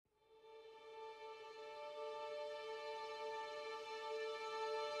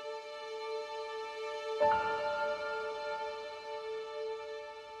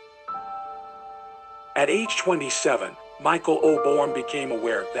At age 27, Michael Oborn became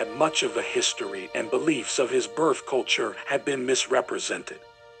aware that much of the history and beliefs of his birth culture had been misrepresented.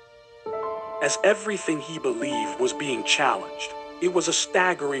 As everything he believed was being challenged, it was a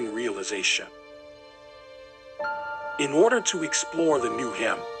staggering realization. In order to explore the new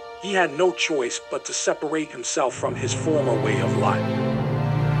him, he had no choice but to separate himself from his former way of life.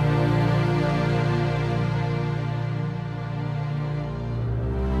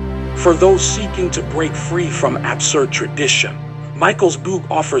 For those seeking to break free from absurd tradition, Michael's book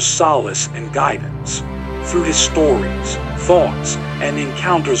offers solace and guidance. Through his stories, thoughts, and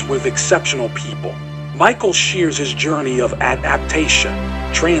encounters with exceptional people, Michael shares his journey of adaptation,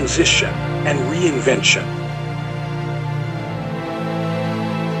 transition, and reinvention.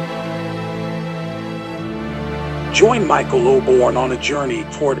 Join Michael Oborn on a journey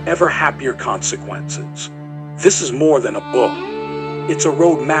toward ever happier consequences. This is more than a book. It's a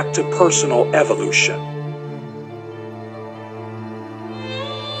roadmap to personal evolution.